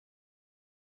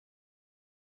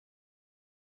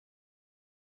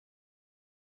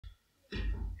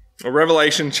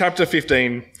Revelation chapter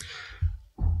 15.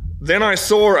 Then I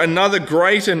saw another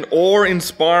great and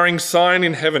awe-inspiring sign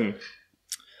in heaven.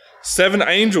 7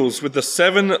 angels with the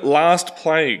 7 last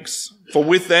plagues, for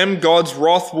with them God's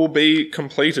wrath will be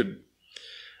completed.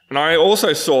 And I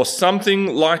also saw something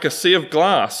like a sea of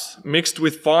glass mixed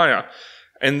with fire,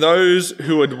 and those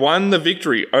who had won the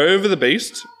victory over the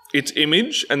beast, its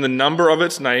image and the number of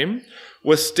its name,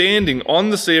 were standing on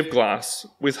the sea of glass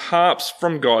with harps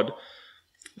from God.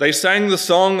 They sang the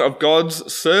song of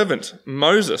God's servant,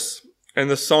 Moses, and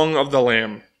the song of the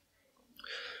Lamb.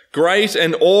 Great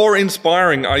and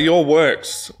awe-inspiring are your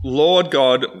works, Lord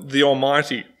God, the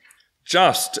Almighty.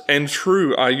 Just and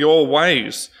true are your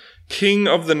ways, King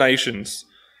of the nations.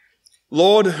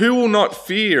 Lord, who will not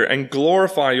fear and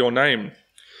glorify your name?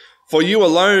 For you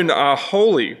alone are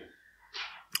holy.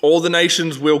 All the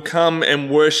nations will come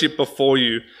and worship before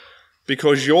you,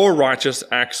 because your righteous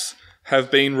acts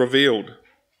have been revealed.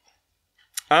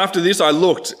 After this I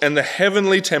looked, and the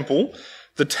heavenly temple,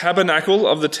 the tabernacle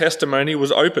of the testimony,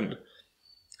 was opened.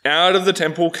 Out of the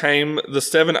temple came the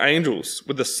 7 angels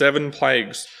with the 7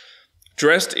 plagues,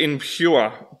 dressed in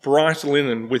pure, bright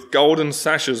linen, with golden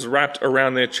sashes wrapped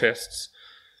around their chests.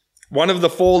 One of the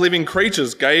 4 living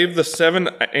creatures gave the 7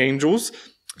 angels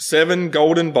 7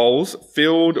 golden bowls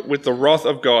filled with the wrath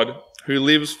of God, who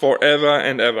lives forever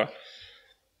and ever.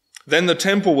 Then the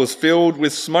temple was filled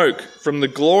with smoke from the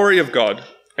glory of God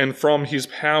and from his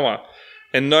power,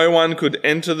 and no one could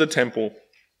enter the temple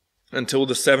until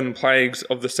the 7 plagues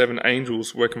of the 7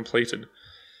 angels were completed.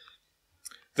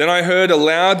 Then I heard a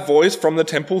loud voice from the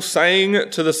temple saying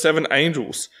to the 7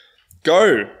 angels,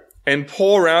 "Go and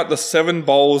pour out the 7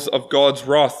 bowls of God's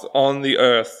wrath on the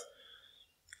earth."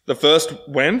 The first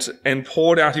went and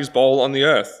poured out his bowl on the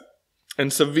earth,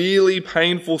 and severely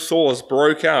painful sores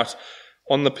broke out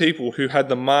on the people who had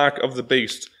the mark of the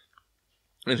beast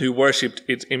and who worshipped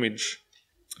its image.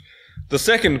 The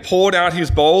second poured out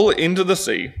his bowl into the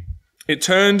sea. It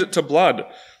turned to blood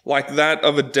like that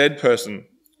of a dead person,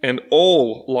 and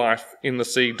all life in the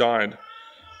sea died.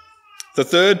 The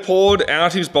third poured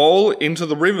out his bowl into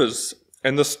the rivers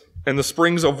and the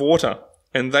springs of water,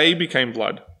 and they became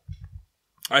blood.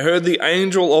 I heard the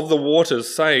angel of the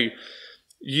waters say,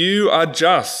 "You are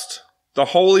just, the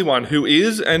Holy One who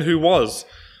is and who was,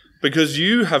 because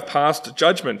you have passed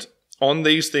judgment on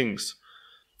these things.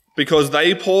 Because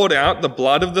they poured out the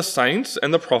blood of the saints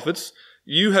and the prophets,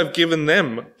 you have given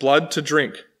them blood to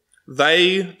drink.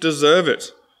 They deserve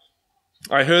it."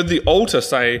 I heard the altar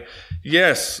say,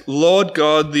 "Yes, Lord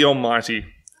God the Almighty,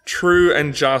 true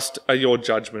and just are your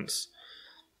judgments."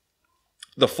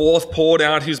 The fourth poured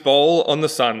out his bowl on the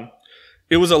sun.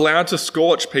 It was allowed to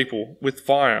scorch people with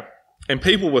fire, and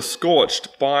people were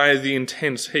scorched by the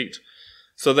intense heat.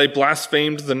 So they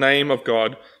blasphemed the name of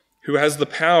God, who has the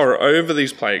power over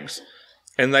these plagues,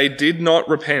 and they did not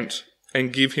repent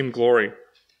and give him glory.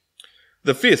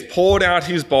 The fifth poured out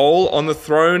his bowl on the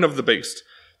throne of the beast,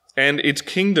 and its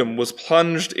kingdom was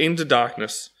plunged into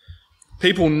darkness.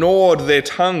 People gnawed their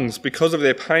tongues because of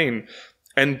their pain,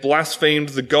 and blasphemed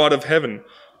the God of heaven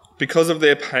because of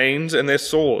their pains and their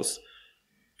sores,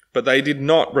 but they did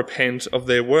not repent of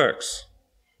their works.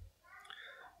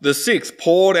 The sixth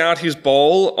poured out his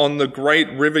bowl on the great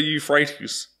river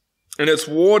Euphrates, and its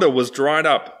water was dried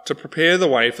up to prepare the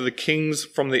way for the kings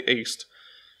from the east.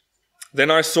 Then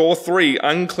I saw 3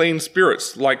 unclean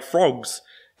spirits like frogs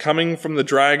coming from the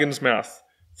dragon's mouth,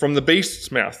 from the beast's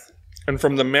mouth, and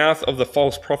from the mouth of the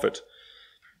false prophet.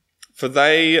 For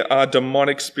they are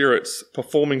demonic spirits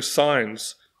performing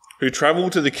signs, who travel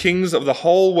to the kings of the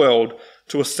whole world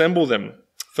to assemble them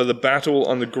for the battle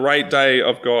on the great day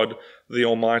of God the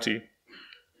Almighty.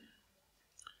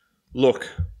 Look,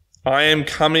 I am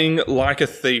coming like a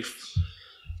thief.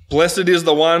 Blessed is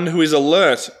the one who is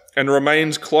alert and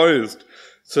remains clothed,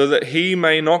 so that he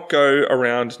may not go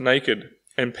around naked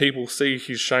and people see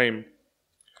his shame.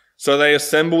 So they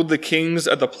assembled the kings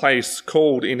at the place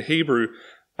called in Hebrew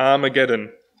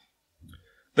Armageddon.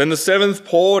 Then the 7th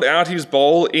poured out his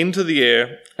bowl into the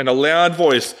air, and a loud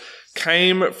voice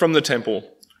came from the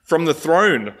temple, from the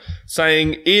throne,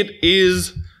 saying, "It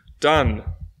is done."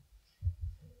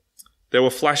 There were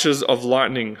flashes of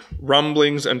lightning,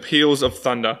 rumblings and peals of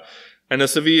thunder, and a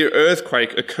severe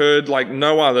earthquake occurred like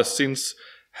no other since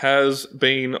has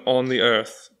been on the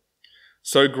earth.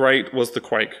 So great was the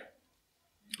quake.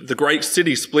 The great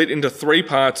city split into 3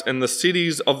 parts, and the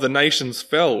cities of the nations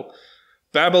fell.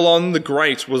 Babylon the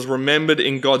Great was remembered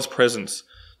in God's presence.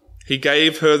 He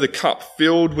gave her the cup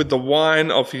filled with the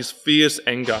wine of his fierce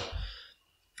anger.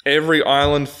 Every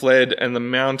island fled, and the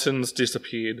mountains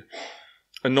disappeared.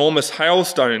 Enormous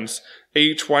hailstones,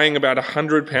 each weighing about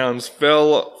 100 pounds,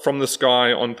 fell from the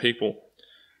sky on people,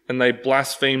 and they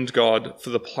blasphemed God for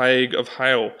the plague of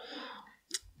hail,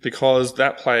 because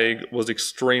that plague was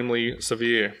extremely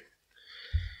severe.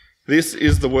 This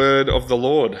is the word of the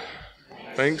Lord.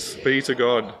 Thanks be to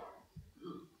God.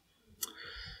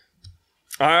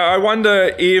 I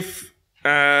wonder if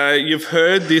you've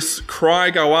heard this cry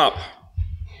go up.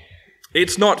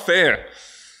 It's not fair.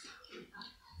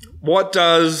 Why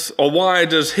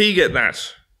does he get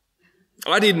that?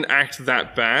 I didn't act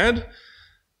that bad.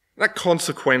 That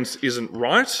consequence isn't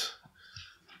right.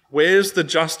 Where's the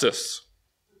justice?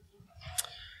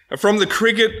 From the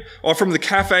cricket, or from the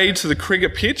cafe to the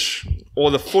cricket pitch,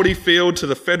 or the footy field to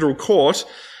the federal court,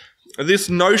 this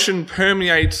notion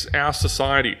permeates our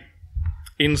society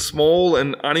in small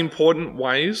and unimportant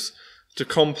ways to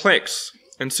complex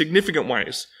and significant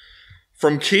ways,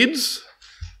 from kids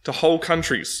to whole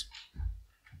countries.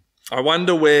 I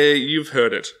wonder where you've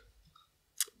heard it.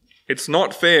 It's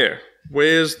not fair.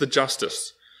 Where's the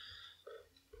justice?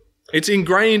 It's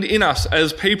ingrained in us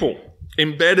as people,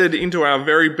 embedded into our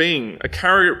very being, a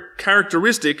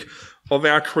characteristic of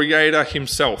our Creator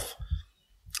himself.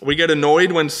 We get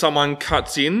annoyed when someone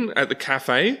cuts in at the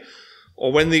cafe,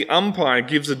 or when the umpire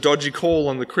gives a dodgy call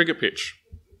on the cricket pitch.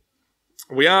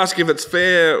 We ask if it's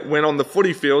fair when on the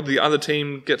footy field the other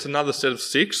team gets another set of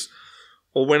 6,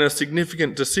 or when a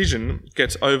significant decision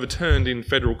gets overturned in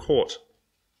federal court.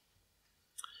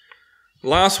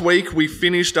 Last week, we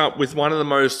finished up with one of the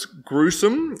most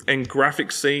gruesome and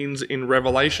graphic scenes in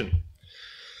Revelation.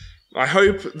 I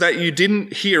hope that you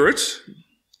didn't hear it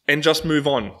and just move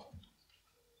on.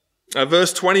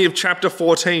 Verse 20 of chapter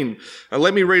 14.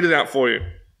 Let me read it out for you.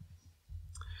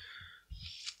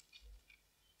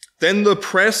 Then the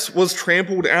press was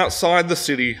trampled outside the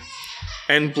city,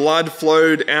 and blood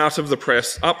flowed out of the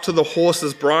press up to the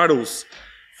horses' bridles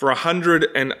for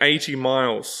 180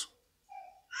 miles.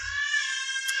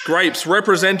 Grapes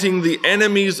representing the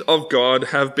enemies of God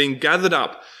have been gathered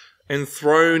up and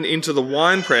thrown into the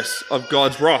winepress of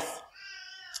God's wrath.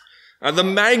 The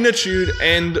magnitude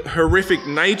and horrific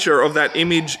nature of that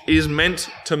image is meant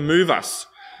to move us.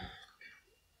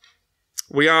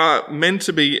 We are meant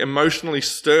to be emotionally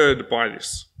stirred by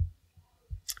this.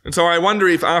 And so I wonder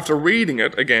if after reading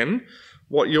it again,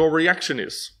 what your reaction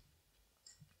is.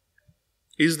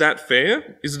 Is that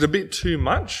fair? Is it a bit too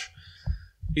much?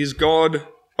 Is God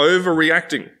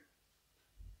overreacting?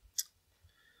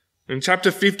 In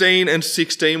chapter 15 and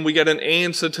 16, we get an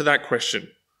answer to that question.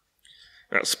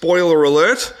 Now, spoiler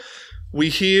alert, we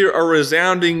hear a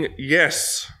resounding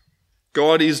yes,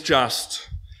 God is just,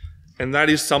 and that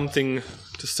is something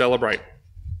to celebrate.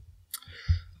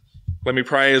 Let me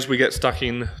pray as we get stuck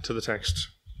into the text.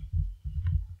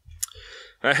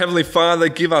 Heavenly Father,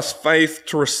 give us faith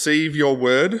to receive your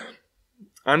word,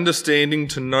 understanding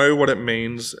to know what it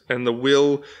means, and the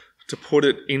will to put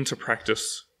it into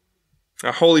practice.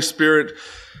 Holy Spirit,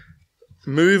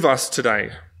 move us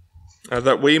today,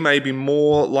 that we may be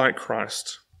more like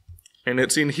Christ. And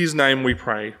it's in his name we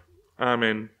pray.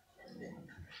 Amen.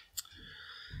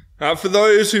 For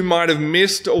those who might have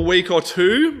missed a week or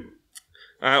two,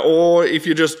 or if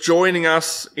you're just joining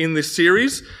us in this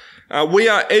series, we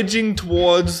are edging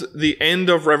towards the end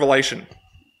of Revelation.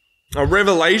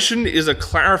 Revelation is a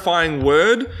clarifying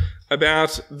word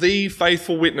about the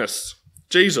faithful witness,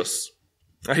 Jesus.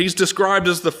 He's described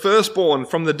as the firstborn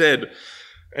from the dead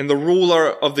and the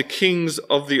ruler of the kings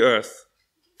of the earth.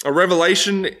 A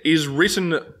revelation is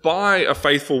written by a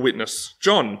faithful witness,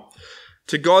 John,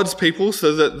 to God's people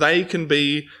so that they can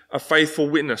be a faithful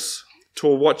witness to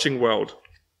a watching world.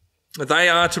 They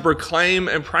are to proclaim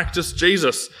and practice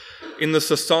Jesus in the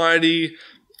society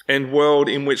and world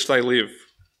in which they live.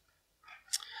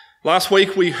 Last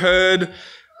week we heard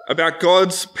about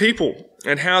God's people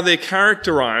and how they're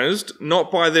characterized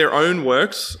not by their own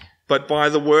works, but by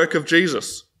the work of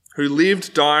Jesus, who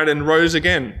lived, died, and rose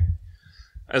again.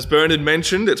 As Bernard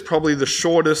mentioned, it's probably the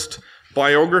shortest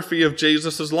biography of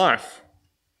Jesus' life.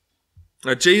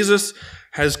 Now, Jesus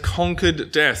has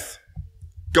conquered death.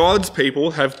 God's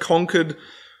people have conquered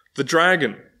the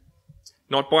dragon,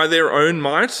 not by their own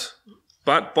might,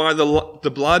 but by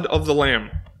the blood of the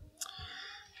Lamb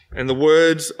and the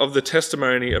words of the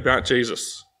testimony about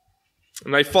Jesus.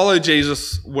 And they follow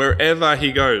Jesus wherever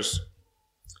he goes.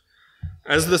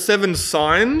 As the 7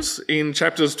 signs in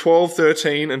chapters 12,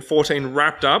 13, and 14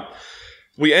 wrapped up,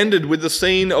 we ended with the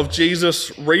scene of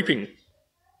Jesus reaping.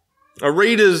 Our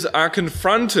readers are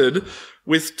confronted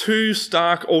with 2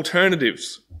 stark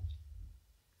alternatives.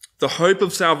 The hope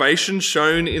of salvation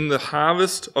shown in the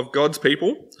harvest of God's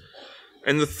people,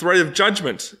 and the threat of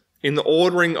judgment in the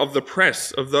ordering of the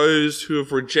press of those who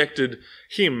have rejected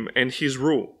him and his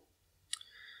rule.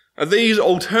 These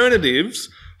alternatives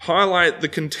highlight the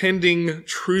contending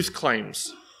truth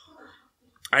claims.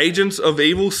 Agents of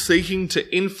evil seeking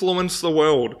to influence the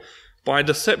world by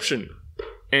deception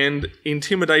and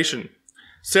intimidation,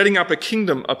 setting up a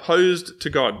kingdom opposed to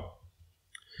God.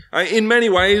 In many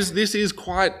ways, this is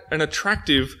quite an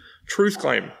attractive truth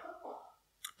claim.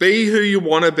 Be who you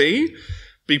want to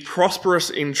be prosperous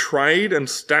in trade and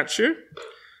stature,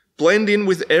 blend in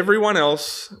with everyone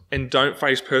else, and don't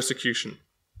face persecution.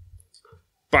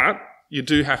 But you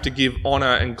do have to give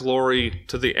honor and glory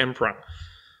to the emperor.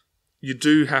 You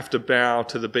do have to bow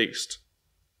to the beast.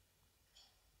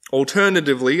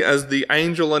 Alternatively, as the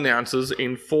angel announces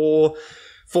in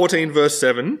 14 verse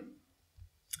 7,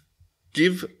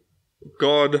 give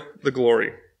God the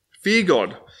glory. Fear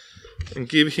God and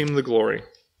give him the glory.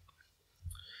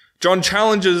 John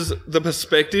challenges the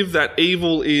perspective that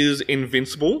evil is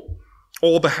invincible,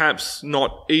 or perhaps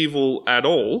not evil at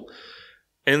all,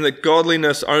 and that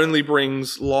godliness only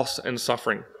brings loss and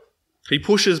suffering. He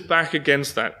pushes back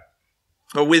against that.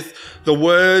 With the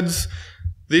words,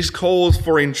 this calls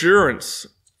for endurance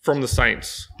from the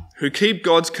saints who keep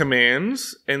God's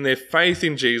commands and their faith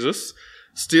in Jesus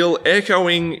still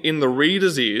echoing in the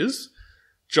reader's ears.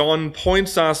 John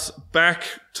points us back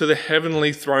to the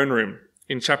heavenly throne room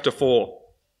in chapter 4.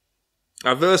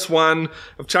 Verse 1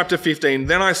 of chapter 15,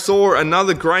 then I saw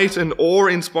another great and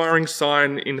awe-inspiring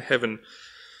sign in heaven.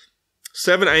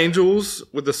 7 angels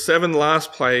with the 7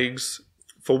 last plagues,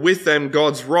 for with them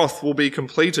God's wrath will be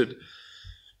completed.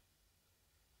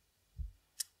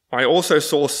 I also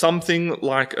saw something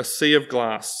like a sea of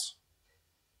glass.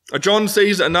 John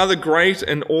sees another great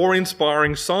and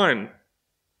awe-inspiring sign.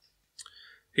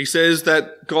 He says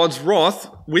that God's wrath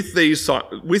with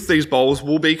these bowls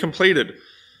will be completed.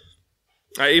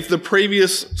 If the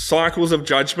previous cycles of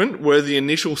judgment were the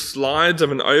initial slides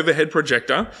of an overhead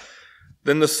projector,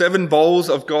 then the 7 bowls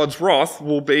of God's wrath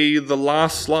will be the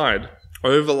last slide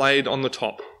overlaid on the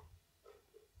top.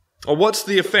 Or what's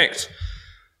the effect?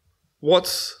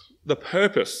 What's the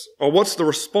purpose? Or what's the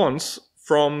response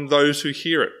from those who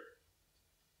hear it?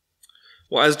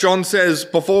 Well, as John says,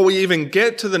 before we even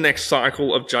get to the next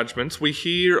cycle of judgments, we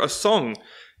hear a song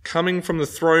coming from the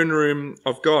throne room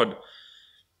of God.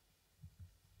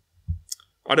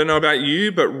 I don't know about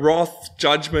you, but wrath,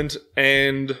 judgment,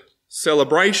 and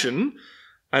celebration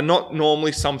are not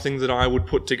normally something that I would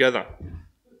put together.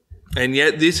 And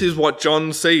yet this is what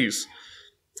John sees.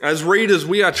 As readers,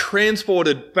 we are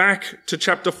transported back to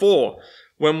chapter 4,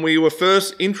 when we were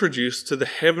first introduced to the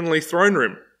heavenly throne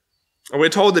room. And we're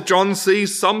told that John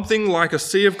sees something like a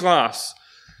sea of glass,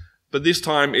 but this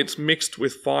time it's mixed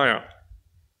with fire.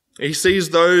 He sees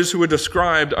those who were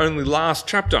described only last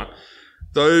chapter,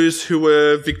 those who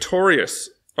were victorious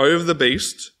over the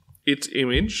beast, its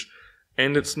image,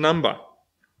 and its number.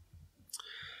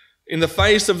 In the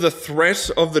face of the threat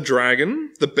of the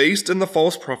dragon, the beast, and the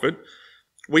false prophet,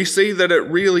 we see that it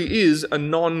really is a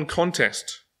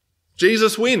non-contest.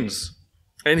 Jesus wins,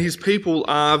 and his people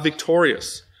are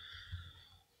victorious.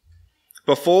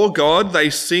 Before God, they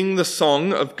sing the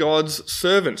song of God's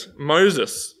servant,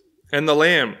 Moses, and the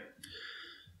Lamb.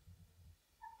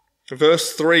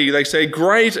 Verse 3, they say,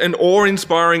 great and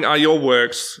awe-inspiring are your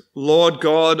works, Lord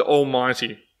God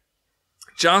Almighty.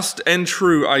 Just and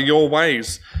true are your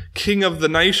ways, King of the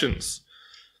nations.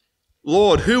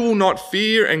 Lord, who will not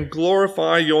fear and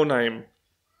glorify your name?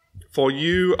 For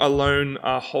you alone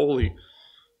are holy.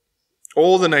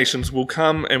 All the nations will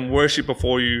come and worship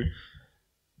before you,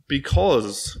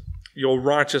 because your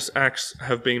righteous acts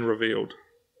have been revealed.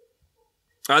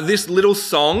 This little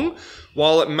song,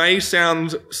 while it may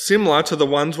sound similar to the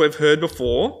ones we've heard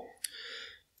before,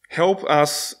 help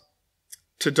us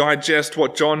to digest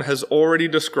what John has already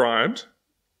described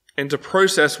and to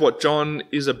process what John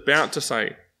is about to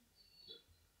say.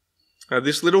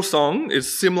 This little song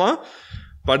is similar,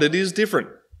 but it is different.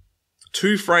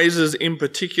 2 phrases in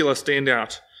particular stand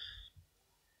out.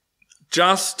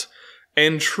 Just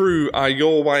and true are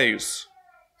your ways.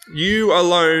 You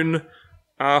alone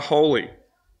are holy.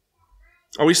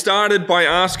 We started by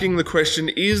asking the question,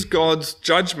 is God's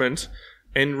judgment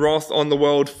and wrath on the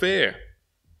world fair?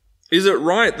 Is it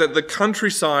right that the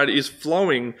countryside is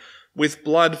flowing with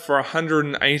blood for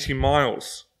 180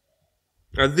 miles?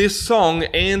 Now, this song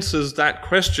answers that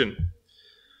question.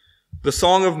 The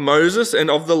song of Moses and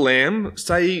of the Lamb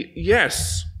say,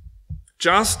 yes,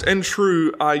 just and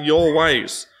true are your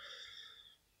ways.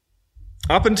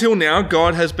 Up until now,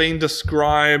 God has been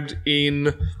described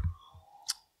in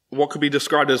what could be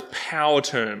described as power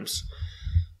terms.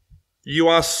 You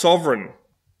are sovereign.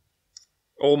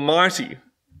 almighty,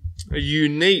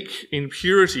 unique in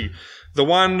purity, the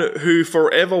one who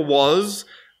forever was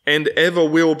and ever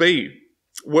will be,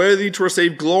 worthy to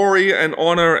receive glory and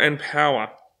honor and power.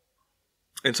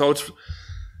 And so it's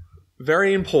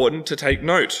very important to take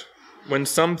note when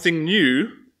something new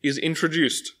is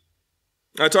introduced.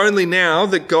 It's only now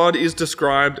that God is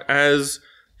described as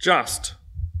just.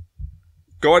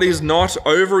 God is not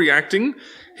overreacting.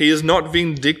 He is not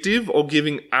vindictive or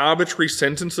giving arbitrary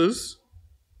sentences.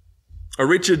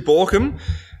 Richard Borkham,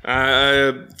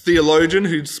 a theologian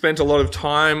who'd spent a lot of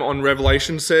time on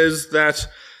Revelation, says that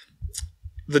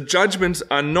the judgments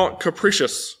are not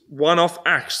capricious, one-off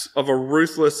acts of a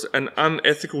ruthless and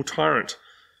unethical tyrant,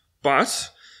 but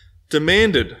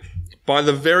demanded by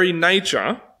the very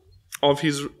nature of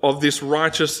this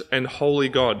righteous and holy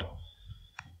God.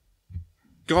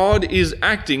 God is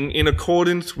acting in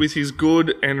accordance with his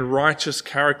good and righteous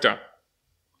character.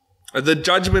 The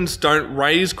judgments don't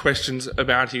raise questions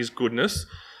about his goodness,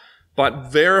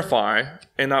 but verify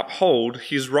and uphold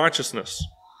his righteousness.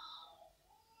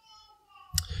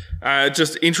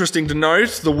 Just interesting to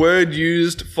note, the word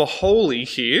used for holy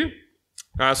here,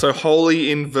 so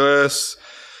holy in verse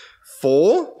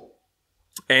 4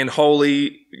 and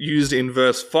holy used in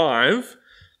verse 5,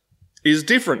 is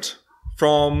different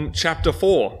from chapter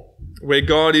 4, where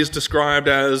God is described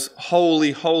as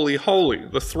holy, holy, holy,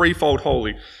 the threefold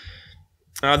holy.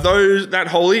 That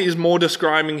holy is more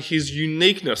describing his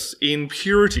uniqueness in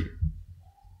purity.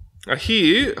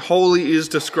 Here, holy is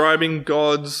describing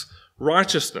God's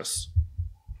righteousness.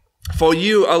 For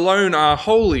you alone are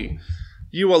holy.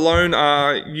 You alone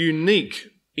are unique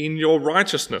in your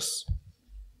righteousness.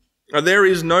 There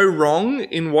is no wrong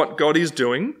in what God is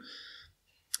doing.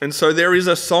 And so there is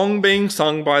a song being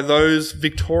sung by those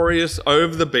victorious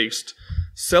over the beast,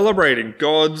 celebrating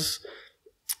God's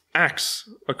acts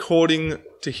according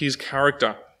to his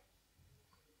character.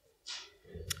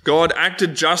 God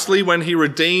acted justly when he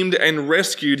redeemed and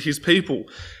rescued his people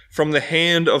from the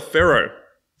hand of Pharaoh.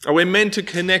 We're meant to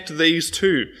connect these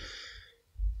two.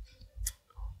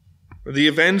 The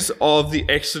events of the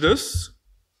Exodus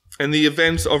and the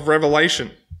events of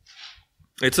Revelation.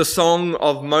 It's a song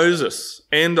of Moses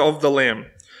and of the Lamb.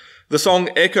 The song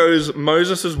echoes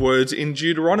Moses' words in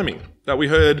Deuteronomy that we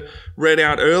heard read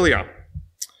out earlier.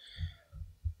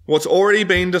 What's already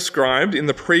been described in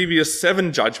the previous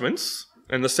 7 judgments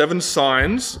and the 7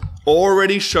 signs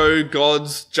already show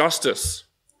God's justice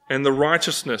and the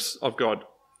righteousness of God.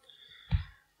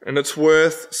 And it's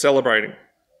worth celebrating.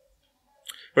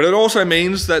 But it also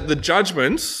means that the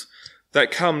judgments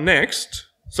that come next,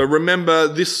 so remember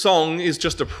this song is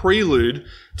just a prelude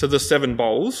to the 7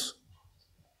 bowls,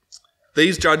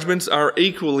 these judgments are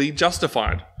equally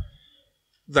justified.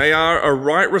 They are a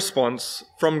right response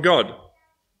from God.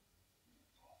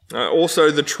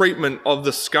 Also, the treatment of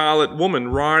the scarlet woman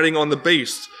riding on the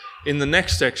beast in the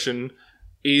next section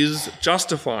is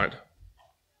justified.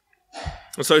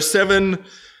 So 7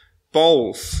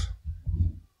 bowls.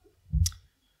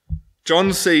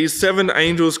 John sees 7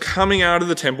 angels coming out of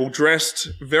the temple dressed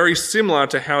very similar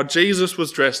to how Jesus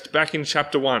was dressed back in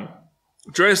chapter 1.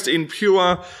 Dressed in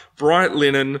pure, bright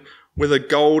linen with a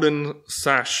golden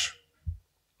sash.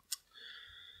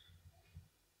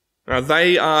 Now,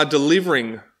 they are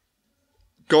delivering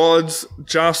God's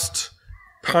just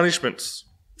punishments.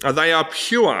 They are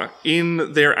pure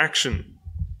in their action.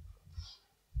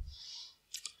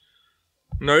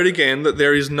 Note again that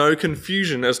there is no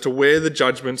confusion as to where the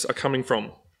judgments are coming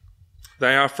from.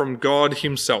 They are from God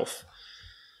himself.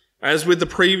 As with the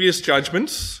previous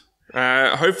judgments,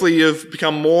 hopefully you've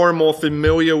become more and more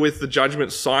familiar with the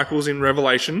judgment cycles in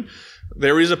Revelation.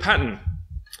 There is a pattern.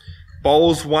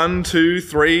 Bowls 1, 2,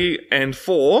 3, and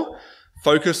 4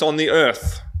 focus on the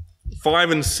earth. 5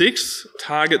 and 6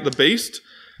 target the beast,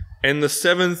 and the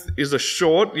 7th is a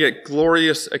short yet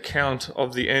glorious account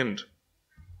of the end.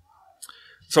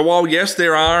 So while, yes,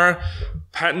 there are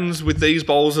patterns with these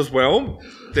bowls as well,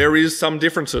 there is some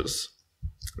differences.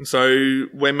 And so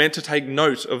we're meant to take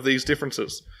note of these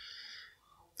differences.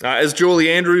 As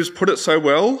Julie Andrews put it so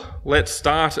well, let's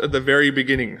start at the very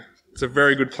beginning. It's a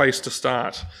very good place to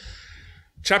start.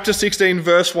 Chapter 16,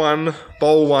 verse 1,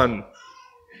 bowl 1.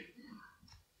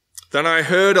 Then I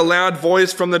heard a loud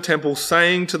voice from the temple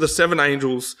saying to the 7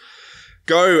 angels,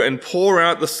 "Go and pour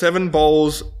out the 7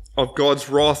 bowls of God's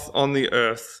wrath on the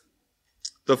earth."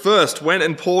 The first went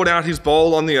and poured out his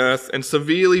bowl on the earth, and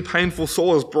severely painful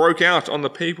sores broke out on the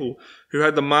people who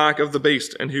had the mark of the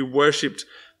beast and who worshipped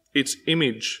its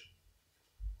image.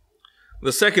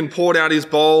 The second poured out his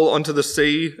bowl onto the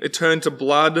sea. It turned to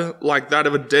blood like that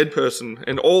of a dead person,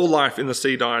 and all life in the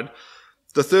sea died.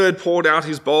 The third poured out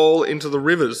his bowl into the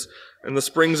rivers and the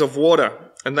springs of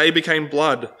water, and they became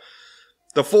blood.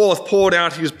 The fourth poured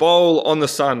out his bowl on the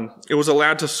sun. It was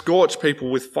allowed to scorch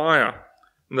people with fire,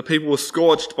 and the people were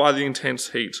scorched by the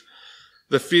intense heat.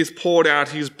 The fifth poured out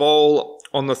his bowl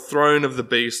on the throne of the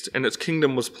beast, and its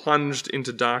kingdom was plunged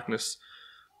into darkness.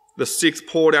 The sixth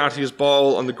poured out his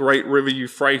bowl on the great river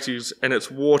Euphrates, and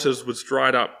its waters was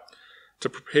dried up, to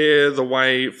prepare the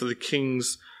way for the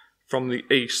kings from the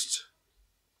east.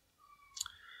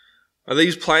 Now,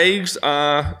 these plagues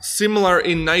are similar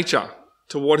in nature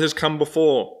to what has come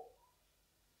before,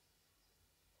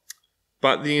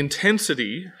 but the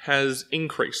intensity has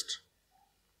increased.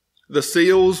 The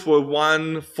seals were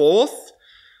 1/4,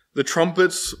 the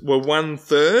trumpets were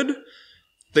 1/3.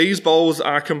 These bowls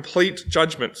are complete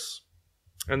judgments,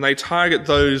 and they target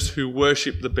those who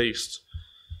worship the beast.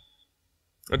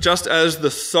 Just as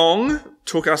the song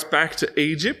took us back to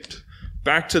Egypt,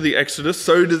 back to the Exodus,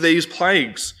 so do these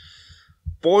plagues.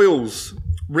 Boils,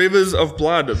 rivers of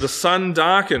blood, the sun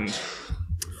darkened,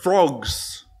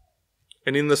 frogs,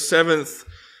 and in the seventh,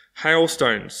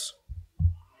 hailstones.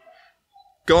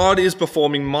 God is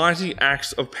performing mighty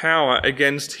acts of power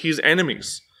against his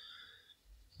enemies.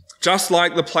 Just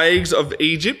like the plagues of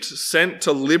Egypt sent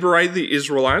to liberate the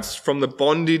Israelites from the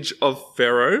bondage of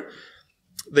Pharaoh,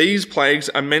 these plagues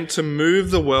are meant to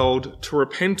move the world to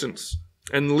repentance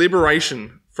and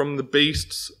liberation from the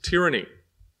beast's tyranny.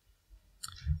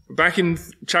 Back in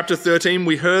chapter 13,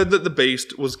 we heard that the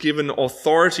beast was given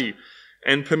authority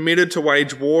and permitted to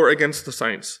wage war against the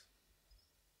saints.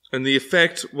 And the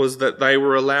effect was that they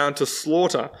were allowed to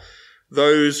slaughter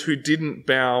those who didn't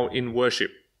bow in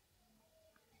worship.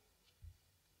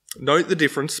 Note the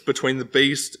difference between the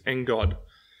beast and God.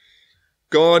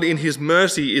 God, in his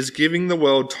mercy, is giving the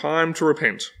world time to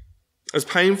repent. As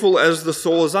painful as the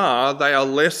sores are, they are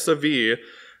less severe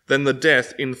than the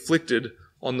death inflicted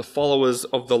on the followers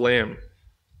of the Lamb.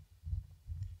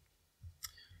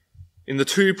 In the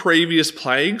two previous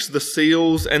plagues, the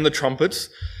seals and the trumpets,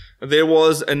 there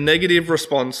was a negative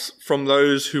response from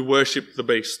those who worship the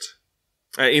beast.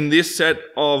 In this set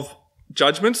of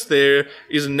judgments, there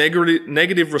is a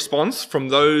negative response from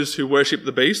those who worship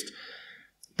the beast,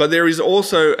 but there is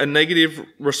also a negative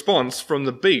response from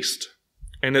the beast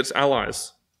and its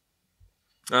allies.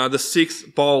 The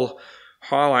sixth bowl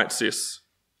highlights this.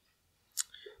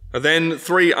 Then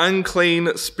 3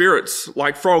 unclean spirits,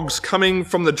 like frogs, coming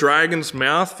from the dragon's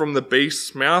mouth, from the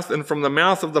beast's mouth, and from the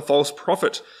mouth of the false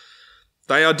prophet.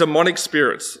 They are demonic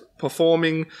spirits,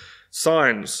 performing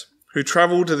signs, who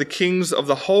travel to the kings of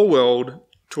the whole world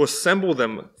to assemble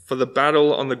them for the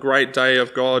battle on the great day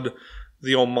of God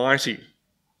the Almighty.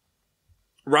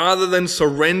 Rather than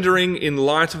surrendering in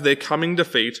light of their coming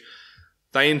defeat,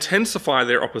 they intensify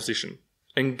their opposition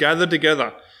and gather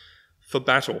together for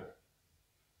battle.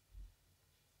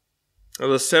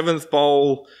 The seventh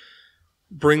bowl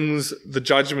brings the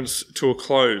judgments to a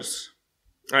close.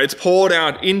 It's poured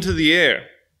out into the air,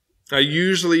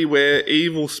 usually where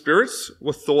evil spirits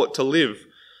were thought to live.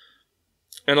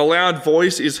 And a loud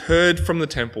voice is heard from the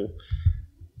temple,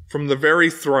 from the very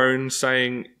throne,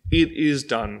 saying, "It is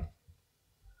done."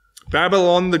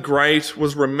 Babylon the Great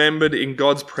was remembered in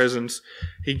God's presence.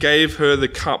 He gave her the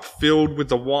cup filled with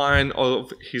the wine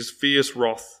of his fierce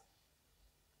wrath.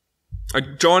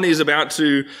 John is about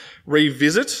to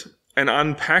revisit and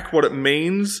unpack what it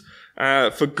means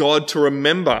for God to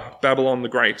remember Babylon the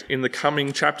Great in the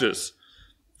coming chapters.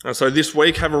 So this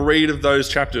week, have a read of those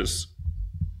chapters.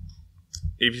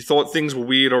 If you thought things were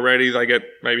weird already, they get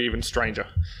maybe even stranger.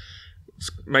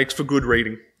 It makes for good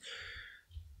reading.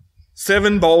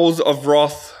 7 bowls of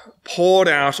wrath poured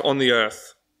out on the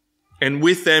earth, and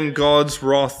with them God's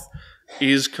wrath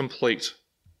is complete.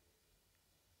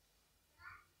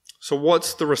 So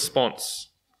what's the response?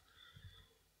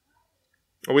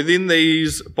 Within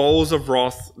these bowls of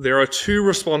wrath, there are 2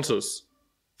 responses.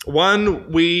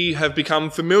 One we have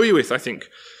become familiar with, I think.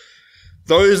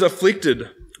 Those afflicted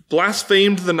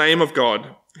blasphemed the name of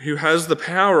God, who has the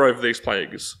power over these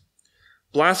plagues,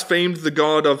 blasphemed the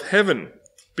God of heaven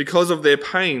because of their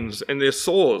pains and their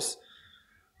sores.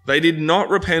 They did not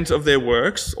repent of their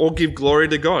works or give glory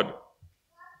to God.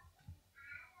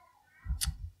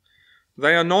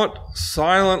 They are not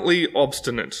silently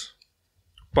obstinate,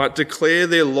 but declare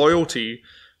their loyalty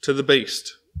to the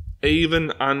beast,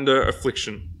 even under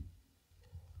affliction.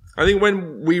 I think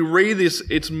when we read this,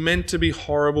 it's meant to be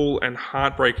horrible and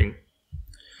heartbreaking.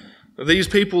 These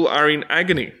people are in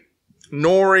agony,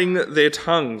 gnawing their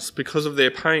tongues because of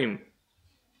their pain.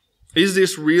 Is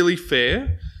this really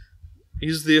fair?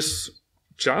 Is this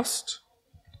just?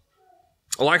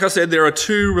 Like I said, there are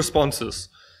 2 responses.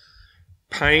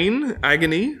 pain,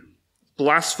 agony,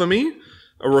 blasphemy,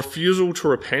 a refusal to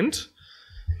repent.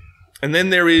 And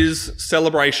then there is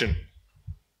celebration.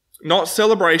 Not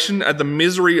celebration at the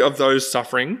misery of those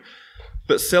suffering,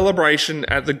 but celebration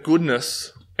at the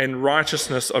goodness and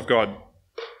righteousness of God.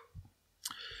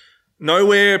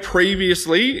 Nowhere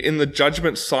previously in the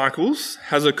judgment cycles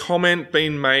has a comment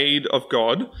been made of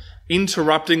God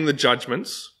interrupting the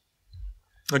judgments,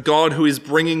 a God who is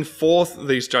bringing forth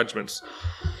these judgments.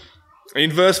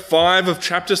 In verse 5 of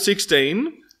chapter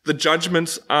 16, the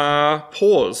judgments are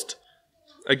paused,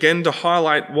 again to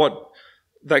highlight what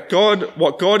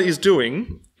God is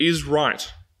doing is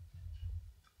right.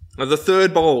 Now, the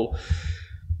third bowl,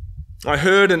 I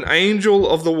heard an angel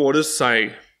of the waters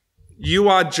say, "You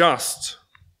are just,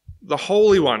 the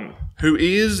Holy One, who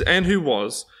is and who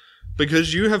was,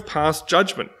 because you have passed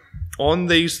judgment on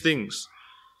these things.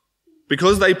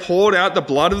 Because they poured out the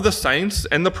blood of the saints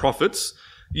and the prophets,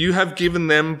 you have given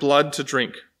them blood to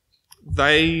drink.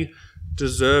 They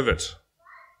deserve it."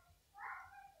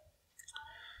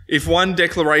 If one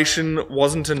declaration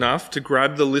wasn't enough to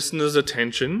grab the listener's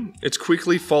attention, it's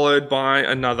quickly followed by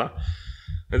another.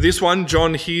 And this one,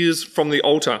 John hears from the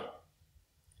altar.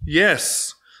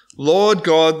 "Yes, Lord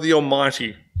God the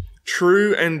Almighty,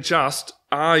 true and just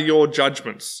are your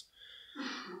judgments."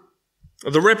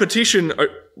 The repetition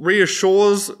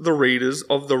reassures the readers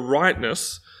of the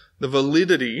rightness, the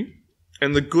validity,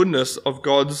 and the goodness of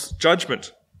God's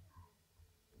judgment.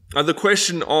 The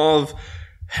question of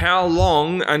how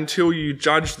long until you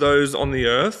judge those on the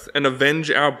earth and avenge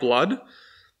our blood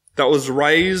that was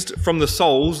raised from the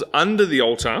souls under the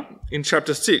altar in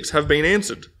chapter 6 have been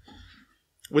answered.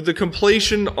 With the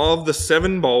completion of the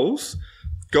 7 bowls,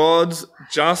 God's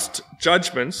just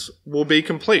judgments will be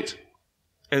complete,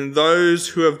 and those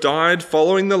who have died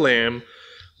following the Lamb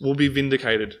will be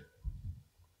vindicated.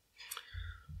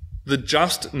 The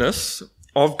justness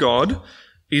of God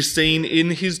is seen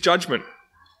in his judgment.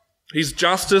 His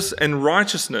justice and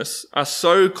righteousness are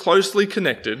so closely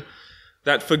connected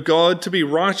that for God to be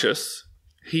righteous,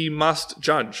 he must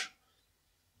judge,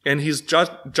 and his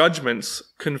judgments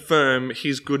confirm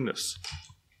his goodness.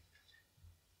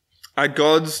 Are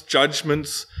God's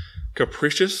judgments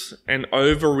capricious and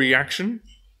overreaction?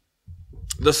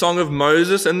 The song of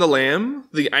Moses and the Lamb,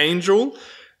 the angel,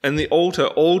 and the altar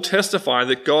all testify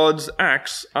that God's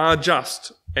acts are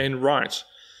just and right.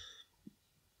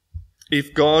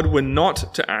 If God were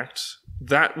not to act,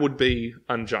 that would be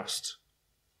unjust.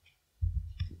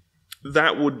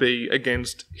 That would be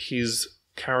against his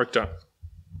character.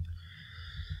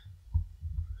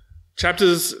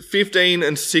 Chapters 15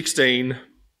 and 16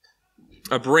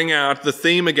 bring out the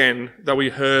theme again that we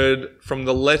heard from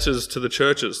the letters to the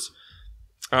churches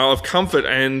of comfort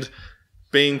and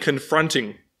being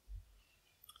confronting.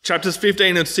 Chapters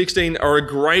 15 and 16 are a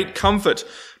great comfort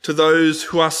to those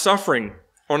who are suffering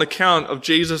on account of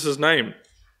Jesus' name.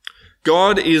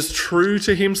 God is true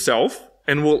to himself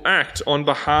and will act on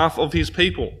behalf of his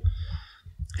people.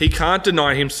 He can't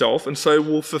deny himself, and so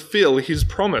will fulfill his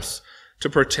promise to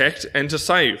protect and to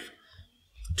save,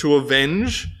 to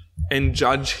avenge and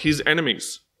judge his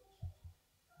enemies.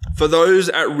 For those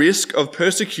at risk of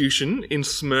persecution in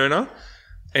Smyrna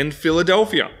and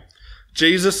Philadelphia,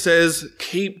 Jesus says,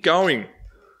 "Keep going.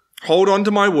 Hold on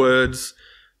to my words.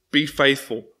 Be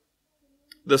faithful.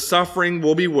 The suffering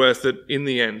will be worth it in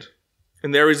the end.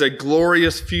 And there is a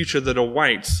glorious future that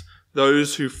awaits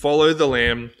those who follow the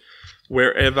Lamb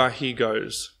wherever he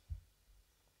goes."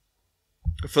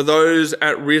 For those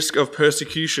at risk of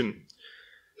persecution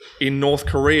in North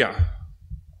Korea,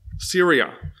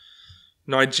 Syria,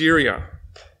 Nigeria,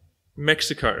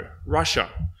 Mexico,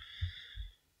 Russia,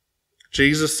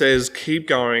 Jesus says, "Keep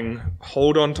going,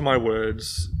 hold on to my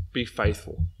words, be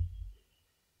faithful."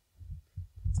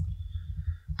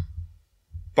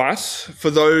 But for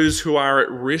those who are at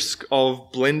risk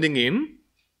of blending in,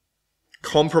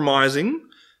 compromising,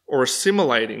 or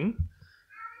assimilating,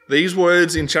 these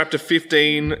words in chapter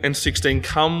 15 and 16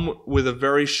 come with a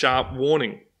very sharp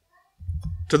warning.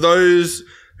 To those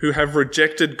who have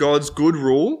rejected God's good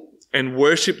rule and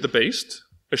worshipped the beast,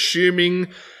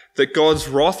 assuming that God's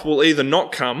wrath will either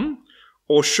not come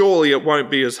or surely it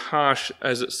won't be as harsh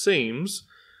as it seems,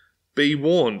 be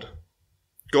warned.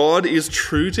 God is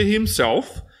true to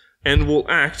himself and will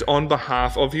act on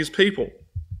behalf of his people.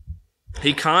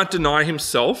 He can't deny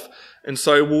himself, and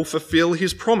so will fulfill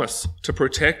his promise to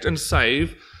protect and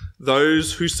save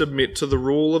those who submit to the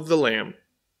rule of the Lamb.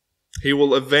 He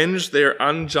will avenge their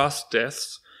unjust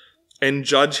deaths and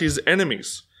judge his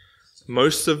enemies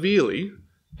most severely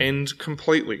and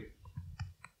completely.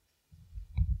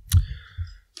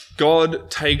 God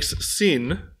takes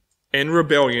sin and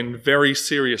rebellion very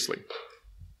seriously,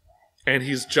 and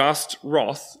his just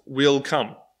wrath will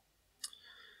come.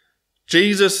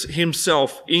 Jesus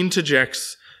himself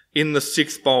interjects in the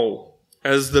sixth bowl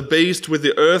as the beast with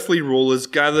the earthly rulers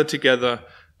gather together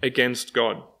against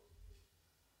God.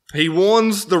 He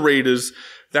warns the readers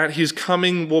that his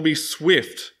coming will be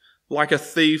swift, like a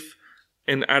thief,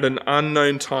 and at an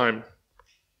unknown time.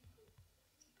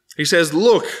 He says,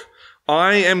 "Look,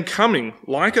 I am coming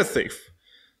like a thief.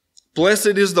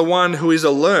 Blessed is the one who is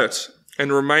alert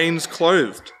and remains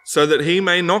clothed, so that he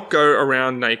may not go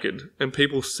around naked and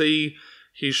people see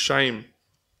his shame.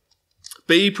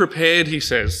 Be prepared," he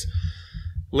says,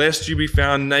 "lest you be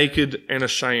found naked and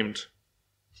ashamed."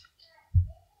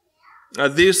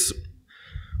 This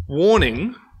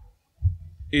warning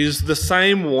is the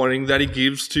same warning that he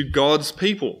gives to God's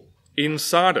people in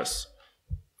Sardis,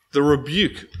 the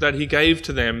rebuke that he gave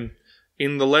to them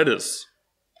in the letters.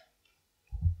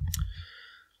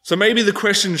 So maybe the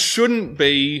question shouldn't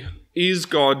be, is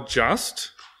God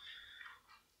just?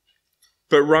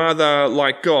 But rather,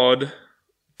 like God,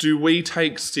 do we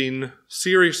take sin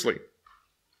seriously?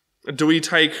 Do we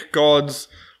take God's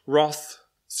wrath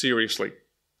seriously?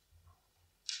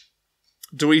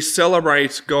 Do we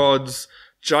celebrate God's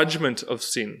judgment of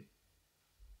sin?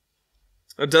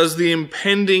 Does the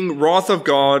impending wrath of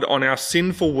God on our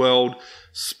sinful world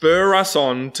spur us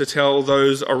on to tell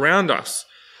those around us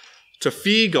to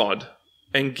fear God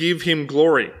and give him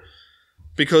glory,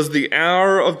 because the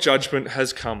hour of judgment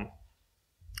has come?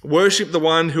 Worship the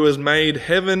one who has made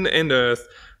heaven and earth,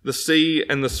 the sea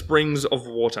and the springs of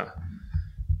water.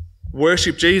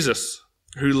 Worship Jesus,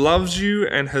 who loves you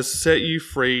and has set you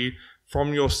free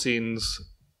from your sins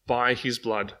by his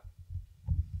blood.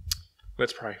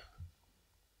 Let's pray.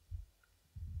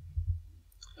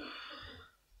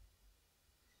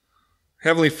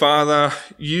 Heavenly Father,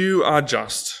 you are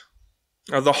just,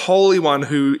 the Holy One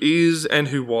who is and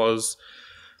who was,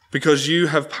 because you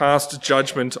have passed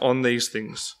judgment on these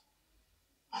things.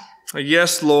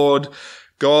 Yes, Lord,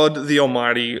 God the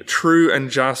Almighty, true and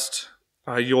just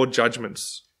are your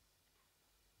judgments.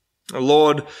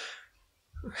 Lord,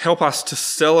 help us to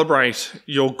celebrate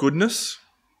your goodness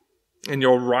and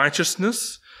your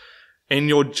righteousness and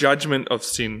your judgment of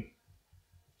sin.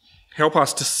 Help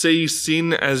us to see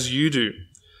sin as you do,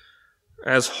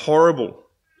 as horrible,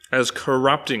 as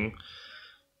corrupting.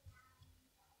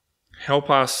 Help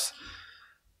us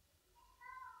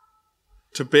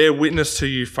to bear witness to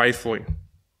you faithfully,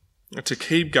 to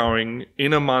keep going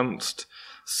in amongst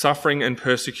suffering and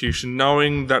persecution,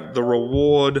 knowing that the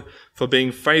reward for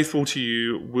being faithful to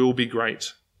you will be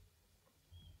great.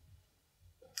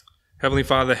 Heavenly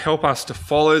Father, help us to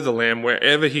follow the Lamb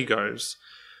wherever he goes,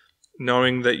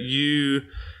 knowing that you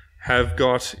have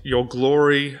got your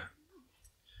glory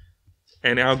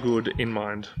and our good in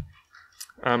mind.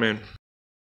 Amen.